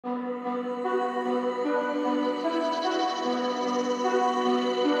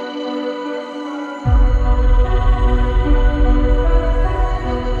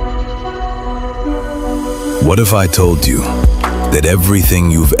What if I told you that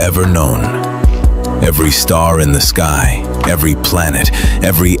everything you've ever known, every star in the sky, every planet,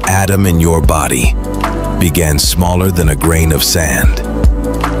 every atom in your body, began smaller than a grain of sand?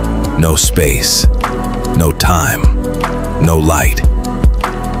 No space, no time, no light,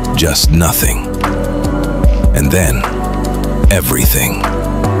 just nothing. And then, everything.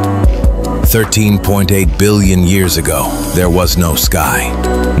 13.8 billion years ago, there was no sky,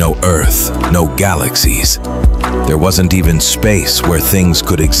 no Earth, no galaxies. There wasn't even space where things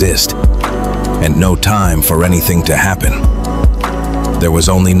could exist, and no time for anything to happen. There was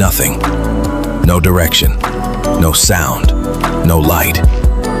only nothing, no direction, no sound, no light.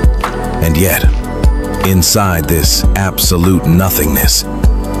 And yet, inside this absolute nothingness,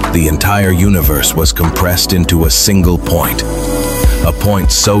 the entire universe was compressed into a single point. A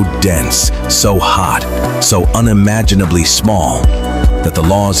point so dense, so hot, so unimaginably small, that the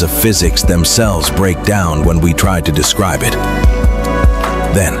laws of physics themselves break down when we try to describe it.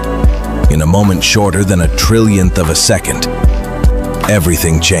 Then, in a moment shorter than a trillionth of a second,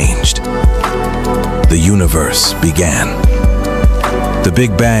 everything changed. The universe began. The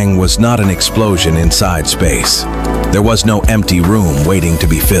Big Bang was not an explosion inside space. There was no empty room waiting to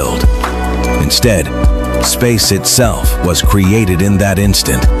be filled. Instead, space itself was created in that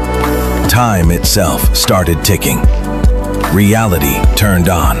instant. Time itself started ticking. Reality turned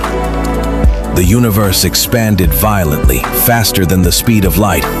on. The universe expanded violently, faster than the speed of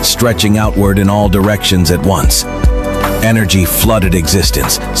light, stretching outward in all directions at once. Energy flooded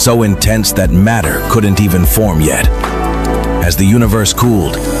existence, so intense that matter couldn't even form yet. As the universe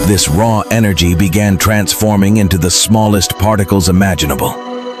cooled, this raw energy began transforming into the smallest particles imaginable.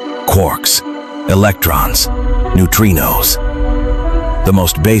 Quarks, electrons, neutrinos. The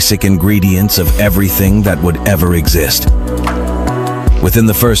most basic ingredients of everything that would ever exist. Within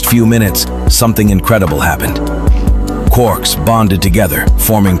the first few minutes, something incredible happened. Quarks bonded together,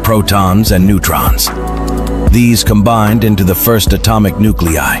 forming protons and neutrons. These combined into the first atomic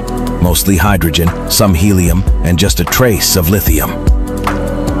nuclei, mostly hydrogen, some helium, and just a trace of lithium.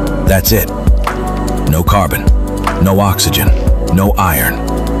 That's it. No carbon, no oxygen, no iron.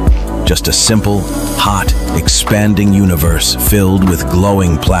 Just a simple, hot, expanding universe filled with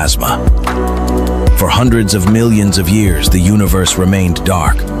glowing plasma. For hundreds of millions of years, the universe remained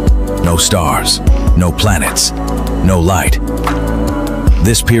dark. No stars, no planets, no light.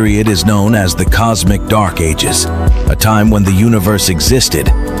 This period is known as the Cosmic Dark Ages, a time when the universe existed,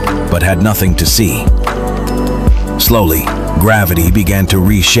 but had nothing to see. Slowly, gravity began to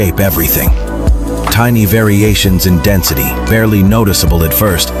reshape everything. Tiny variations in density, barely noticeable at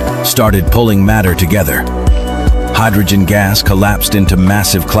first, started pulling matter together. Hydrogen gas collapsed into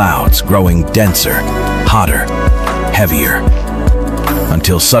massive clouds, growing denser, hotter, heavier,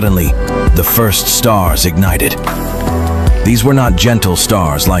 until suddenly, the first stars ignited. These were not gentle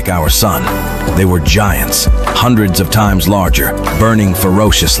stars like our sun. They were giants, hundreds of times larger, burning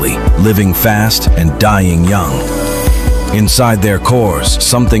ferociously, living fast and dying young. Inside their cores,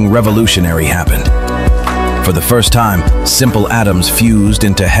 something revolutionary happened. For the first time, simple atoms fused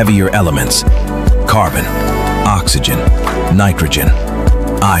into heavier elements: carbon, oxygen, nitrogen,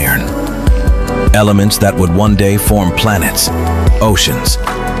 iron. Elements that would one day form planets, oceans,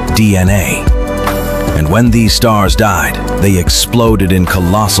 DNA. And when these stars died, they exploded in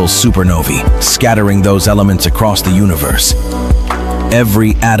colossal supernovae, scattering those elements across the universe.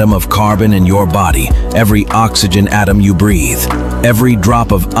 Every atom of carbon in your body, every oxygen atom you breathe, every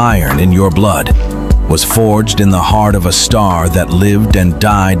drop of iron in your blood, was forged in the heart of a star that lived and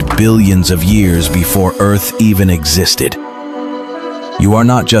died billions of years before Earth even existed. You are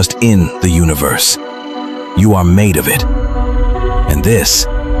not just in the universe. You are made of it. And this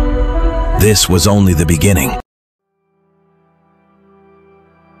was only the beginning.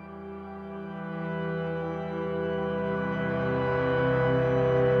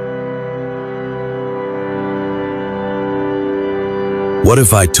 What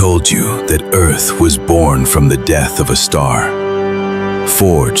if I told you that Earth was born from the death of a star,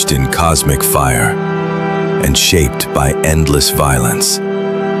 forged in cosmic fire, and shaped by endless violence?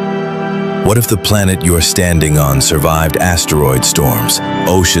 What if the planet you're standing on survived asteroid storms,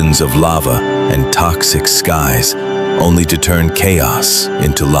 oceans of lava, and toxic skies, only to turn chaos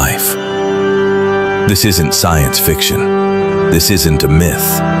into life? This isn't science fiction. This isn't a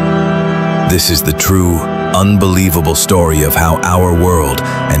myth. This is the true, unbelievable story of how our world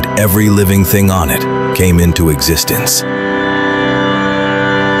and every living thing on it came into existence.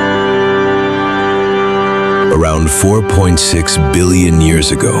 Around 4.6 billion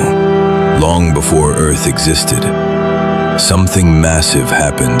years ago, long before Earth existed, something massive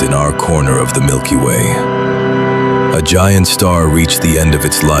happened in our corner of the Milky Way. A giant star reached the end of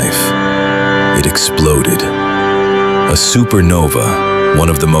its life. It exploded. A supernova, one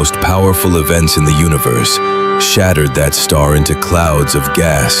of the most powerful events in the universe, shattered that star into clouds of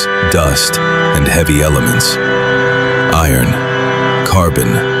gas, dust, and heavy elements. Iron, carbon,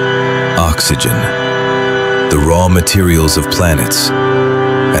 oxygen, the raw materials of planets,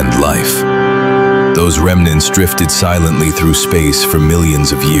 and life. Those remnants drifted silently through space for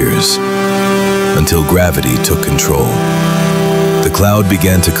millions of years, until gravity took control. The cloud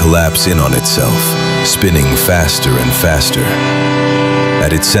began to collapse in on itself, spinning faster and faster.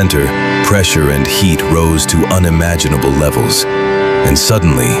 At its center, pressure and heat rose to unimaginable levels, and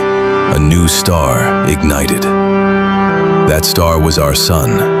suddenly, a new star ignited. That star was our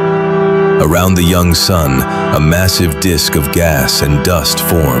sun. Around the young sun, a massive disk of gas and dust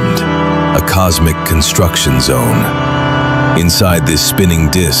formed, a cosmic construction zone. Inside this spinning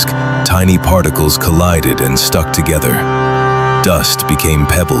disk, tiny particles collided and stuck together. Dust became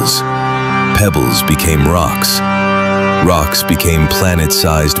pebbles. Pebbles became rocks. Rocks became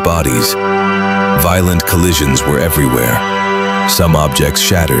planet-sized bodies. Violent collisions were everywhere. Some objects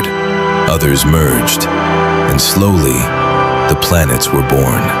shattered, others merged, and slowly, the planets were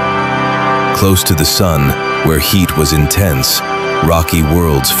born. Close to the sun, where heat was intense, rocky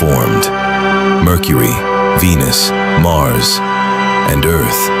worlds formed. Mercury, Venus, Mars, and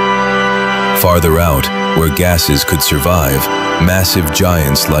Earth. Farther out, where gases could survive, massive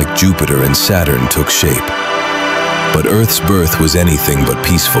giants like Jupiter and Saturn took shape. But Earth's birth was anything but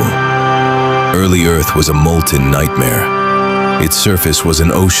peaceful. Early Earth was a molten nightmare. Its surface was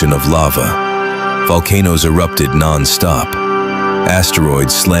an ocean of lava. Volcanoes erupted non-stop.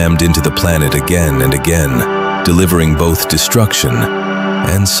 Asteroids slammed into the planet again and again, delivering both destruction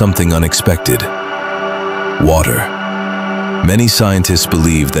and something unexpected: water. Many scientists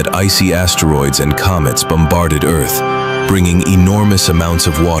believe that icy asteroids and comets bombarded Earth, bringing enormous amounts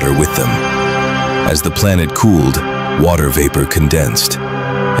of water with them. As the planet cooled, water vapor condensed,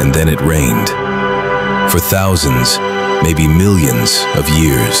 and then it rained. For thousands, maybe millions of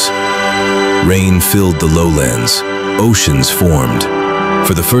years. Rain filled the lowlands, oceans formed.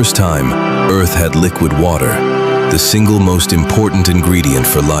 For the first time, Earth had liquid water, the single most important ingredient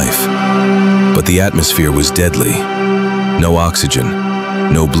for life. But the atmosphere was deadly. No oxygen,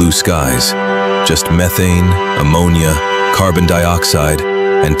 no blue skies, just methane, ammonia, carbon dioxide,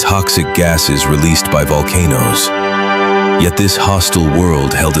 and toxic gases released by volcanoes. Yet this hostile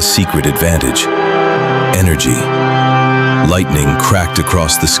world held a secret advantage: energy. Lightning cracked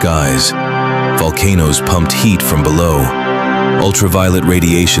across the skies. Volcanoes pumped heat from below. Ultraviolet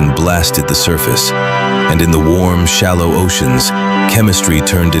radiation blasted the surface. And in the warm, shallow oceans, chemistry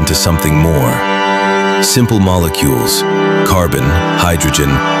turned into something more. Simple molecules, carbon, hydrogen,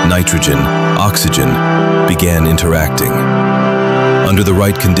 nitrogen, oxygen, began interacting. Under the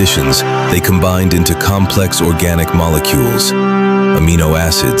right conditions, they combined into complex organic molecules, amino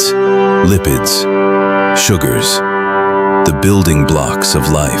acids, lipids, sugars, the building blocks of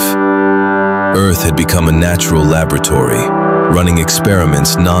life. Earth had become a natural laboratory, running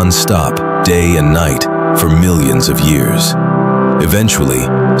experiments non-stop, day and night, for millions of years. Eventually,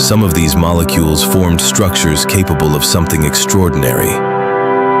 some of these molecules formed structures capable of something extraordinary.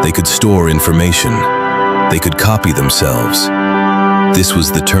 They could store information. They could copy themselves. This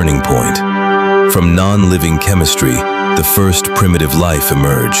was the turning point. From non-living chemistry, the first primitive life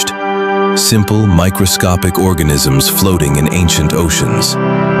emerged. Simple, microscopic organisms floating in ancient oceans.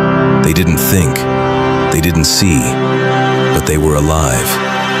 They didn't think, they didn't see, but they were alive.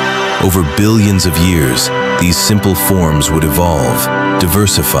 Over billions of years, these simple forms would evolve,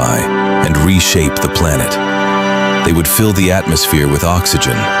 diversify, and reshape the planet. They would fill the atmosphere with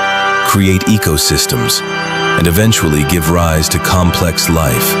oxygen, create ecosystems, and eventually give rise to complex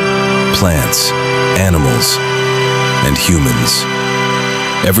life: plants, animals, and humans.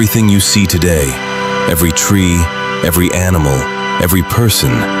 Everything you see today, every tree, every animal, every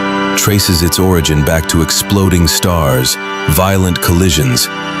person, traces its origin back to exploding stars, violent collisions,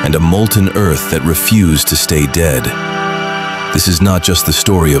 and a molten Earth that refused to stay dead. This is not just the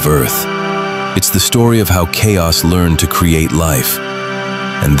story of Earth. It's the story of how chaos learned to create life.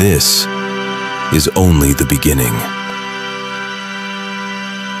 And this is only the beginning.